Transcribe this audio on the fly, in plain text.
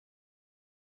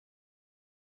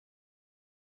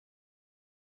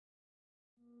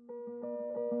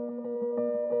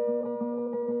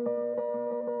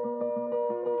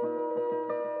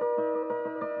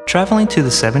Traveling to the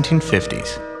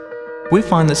 1750s, we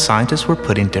find that scientists were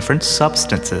putting different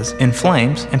substances in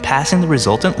flames and passing the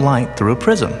resultant light through a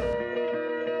prism.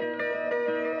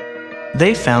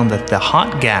 They found that the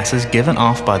hot gases given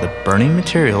off by the burning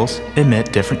materials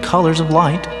emit different colors of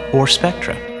light or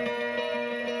spectra.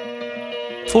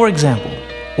 For example,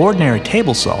 ordinary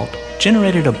table salt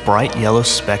generated a bright yellow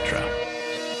spectra.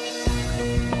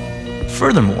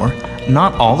 Furthermore,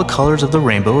 not all the colors of the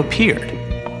rainbow appeared.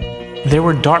 There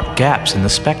were dark gaps in the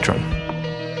spectrum.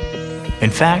 In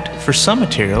fact, for some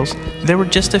materials, there were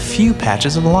just a few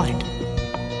patches of light.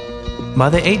 By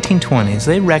the 1820s,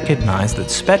 they recognized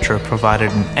that spectra provided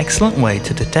an excellent way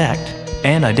to detect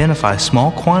and identify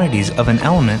small quantities of an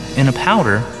element in a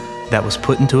powder that was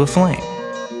put into a flame.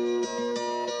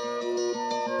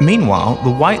 Meanwhile, the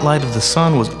white light of the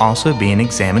sun was also being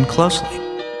examined closely.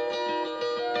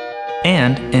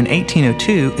 And in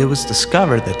 1802, it was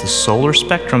discovered that the solar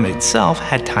spectrum itself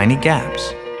had tiny gaps.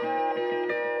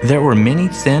 There were many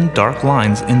thin, dark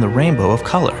lines in the rainbow of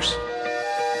colors.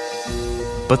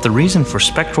 But the reason for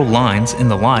spectral lines in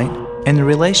the light and the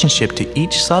relationship to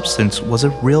each substance was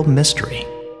a real mystery.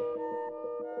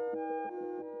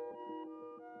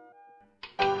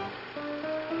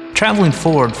 Traveling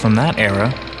forward from that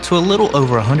era to a little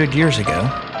over 100 years ago,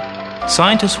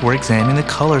 scientists were examining the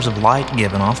colors of light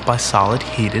given off by solid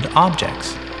heated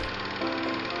objects.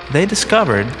 They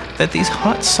discovered that these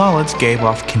hot solids gave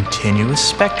off continuous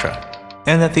spectra,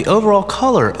 and that the overall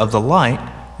color of the light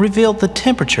revealed the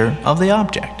temperature of the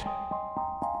object.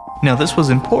 Now, this was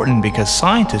important because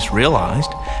scientists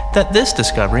realized that this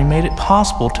discovery made it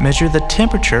possible to measure the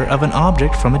temperature of an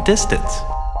object from a distance.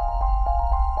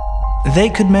 They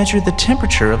could measure the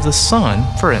temperature of the sun,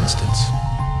 for instance.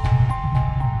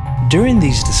 During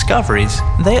these discoveries,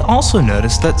 they also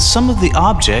noticed that some of the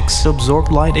objects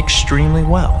absorbed light extremely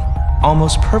well,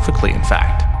 almost perfectly in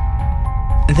fact.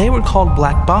 They were called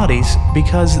black bodies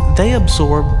because they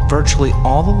absorbed virtually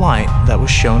all the light that was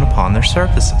shown upon their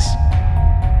surfaces.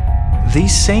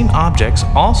 These same objects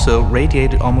also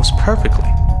radiated almost perfectly,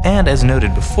 and as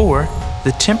noted before,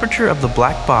 the temperature of the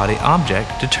black body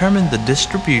object determined the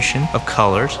distribution of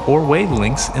colors or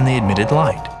wavelengths in the emitted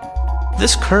light.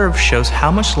 This curve shows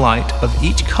how much light of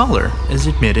each color is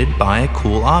emitted by a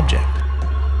cool object.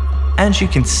 As you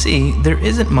can see, there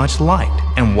isn't much light,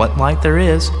 and what light there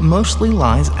is mostly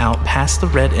lies out past the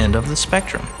red end of the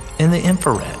spectrum, in the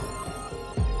infrared.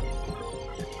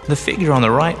 The figure on the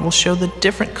right will show the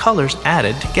different colors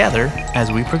added together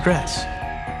as we progress.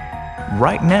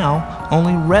 Right now,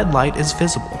 only red light is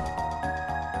visible.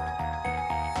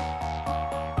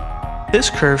 This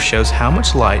curve shows how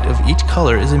much light of each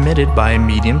color is emitted by a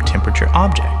medium temperature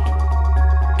object.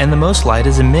 And the most light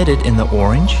is emitted in the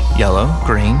orange, yellow,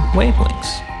 green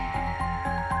wavelengths.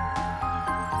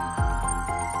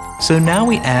 So now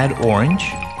we add orange,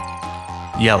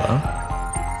 yellow,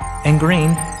 and green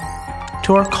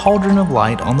to our cauldron of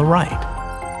light on the right.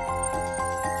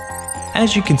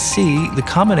 As you can see, the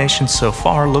combination so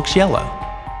far looks yellow.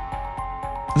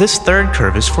 This third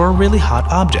curve is for a really hot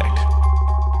object.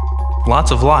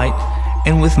 Lots of light,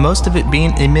 and with most of it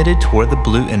being emitted toward the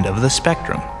blue end of the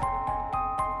spectrum.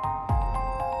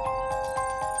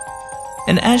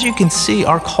 And as you can see,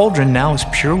 our cauldron now is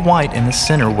pure white in the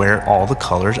center where all the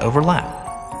colors overlap.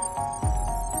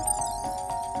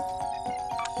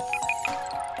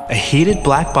 A heated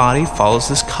black body follows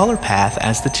this color path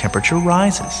as the temperature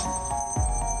rises.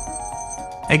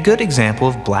 A good example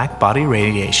of black body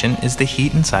radiation is the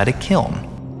heat inside a kiln.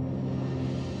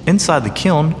 Inside the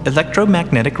kiln,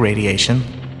 electromagnetic radiation,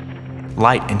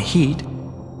 light and heat,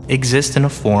 exist in a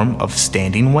form of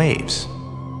standing waves.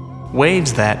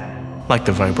 Waves that, like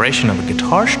the vibration of a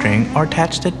guitar string, are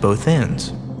attached at both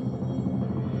ends.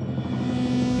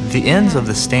 The ends of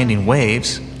the standing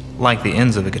waves, like the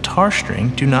ends of a guitar string,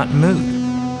 do not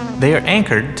move. They are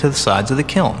anchored to the sides of the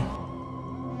kiln.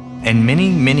 And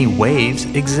many waves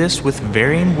exist with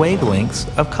varying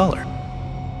wavelengths of color.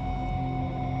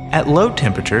 At low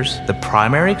temperatures, the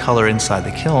primary color inside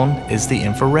the kiln is the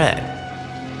infrared,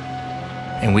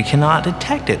 and we cannot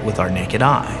detect it with our naked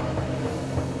eye.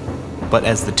 But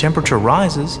as the temperature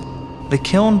rises, the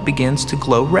kiln begins to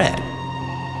glow red,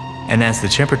 and as the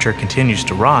temperature continues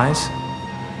to rise,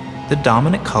 the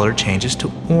dominant color changes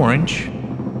to orange,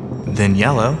 then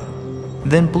yellow,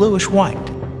 then bluish white.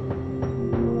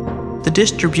 The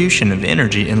distribution of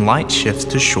energy in light shifts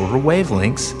to shorter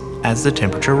wavelengths as the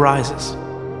temperature rises.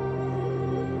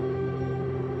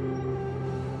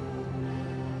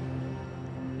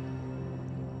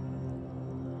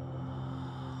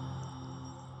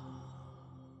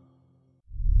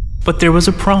 But there was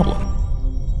a problem.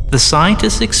 The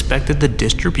scientists expected the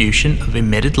distribution of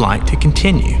emitted light to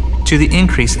continue to the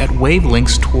increase at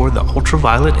wavelengths toward the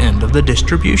ultraviolet end of the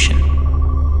distribution.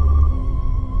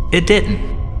 It didn't.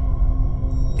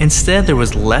 Instead, there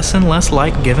was less and less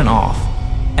light given off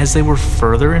as they were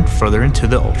further and further into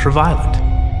the ultraviolet.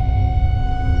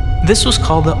 This was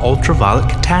called the ultraviolet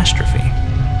catastrophe.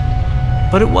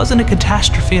 But it wasn't a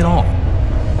catastrophe at all.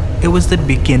 It was the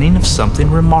beginning of something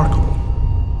remarkable.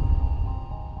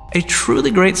 A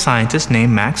truly great scientist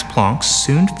named Max Planck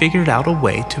soon figured out a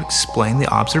way to explain the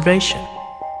observation.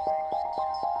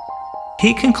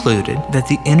 He concluded that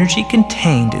the energy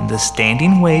contained in the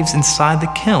standing waves inside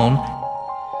the kiln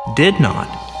did not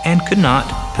and could not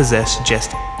possess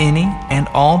just any and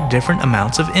all different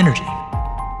amounts of energy.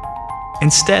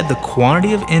 Instead, the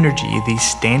quantity of energy these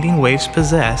standing waves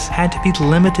possess had to be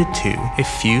limited to a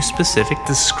few specific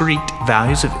discrete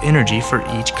values of energy for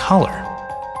each color.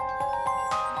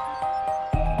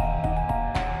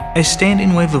 A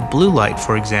standing wave of blue light,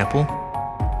 for example,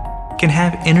 can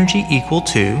have energy equal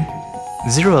to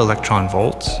 0 electron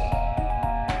volts,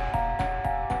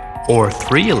 or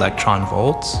 3 electron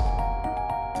volts,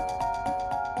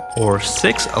 or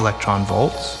 6 electron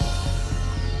volts,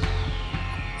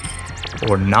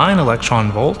 or 9 electron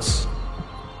volts,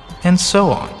 and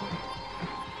so on.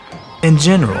 In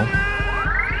general,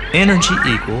 energy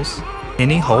equals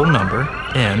any whole number,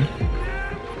 n,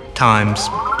 times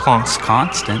Planck's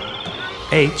constant,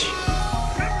 h,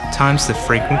 times the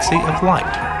frequency of light,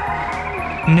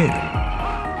 nu,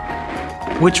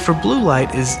 which for blue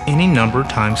light is any number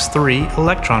times 3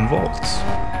 electron volts.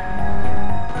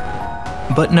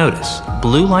 But notice,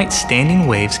 blue light standing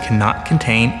waves cannot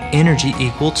contain energy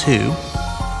equal to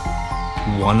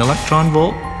 1 electron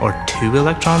volt, or 2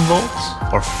 electron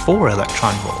volts, or 4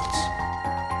 electron volts.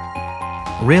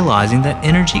 Realizing that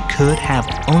energy could have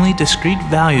only discrete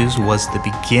values was the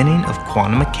beginning of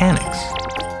quantum mechanics.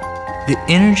 The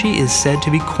energy is said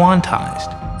to be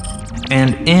quantized,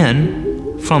 and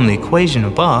n, from the equation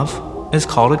above, is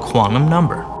called a quantum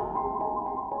number.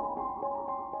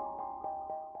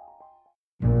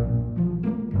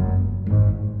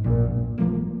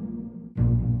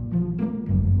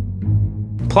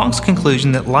 Planck's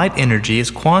conclusion that light energy is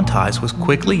quantized was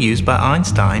quickly used by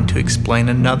Einstein to explain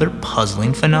another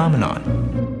puzzling phenomenon.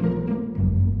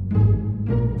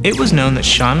 It was known that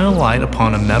shining a light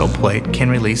upon a metal plate can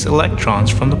release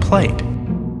electrons from the plate.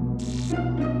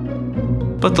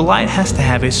 But the light has to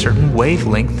have a certain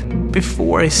wavelength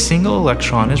before a single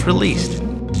electron is released.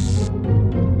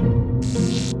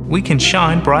 We can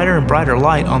shine brighter and brighter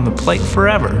light on the plate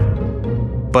forever,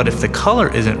 but if the color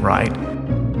isn't right,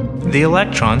 the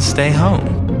electrons stay home.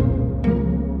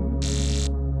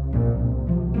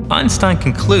 Einstein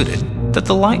concluded that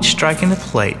the light striking the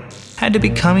plate had to be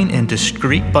coming in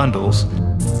discrete bundles,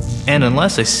 and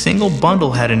unless a single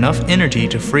bundle had enough energy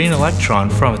to free an electron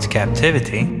from its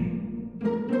captivity,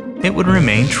 it would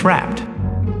remain trapped.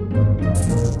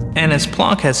 And as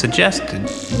Planck had suggested,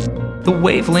 the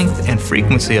wavelength and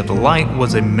frequency of the light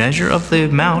was a measure of the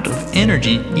amount of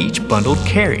energy each bundle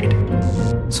carried.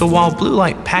 So while blue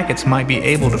light packets might be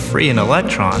able to free an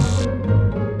electron,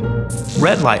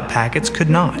 red light packets could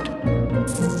not,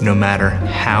 no matter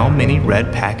how many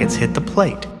red packets hit the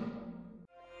plate.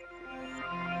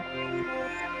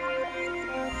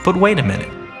 But wait a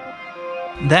minute.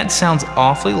 That sounds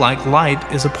awfully like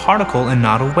light is a particle and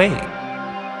not a wave.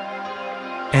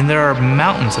 And there are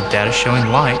mountains of data showing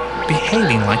light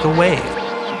behaving like a wave.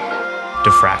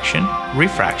 Diffraction,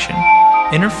 refraction,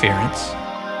 interference.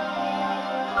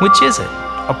 Which is it,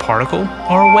 a particle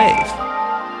or a wave?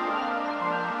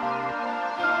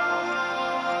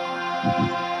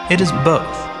 It is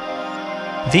both.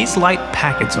 These light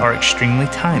packets are extremely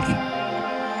tiny.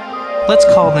 Let's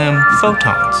call them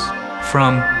photons,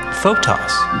 from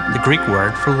photos, the Greek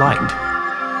word for light.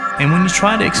 And when you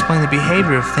try to explain the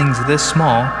behavior of things this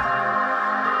small,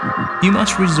 you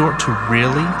must resort to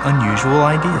really unusual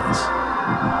ideas.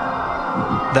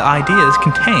 The ideas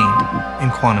contained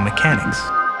in quantum mechanics.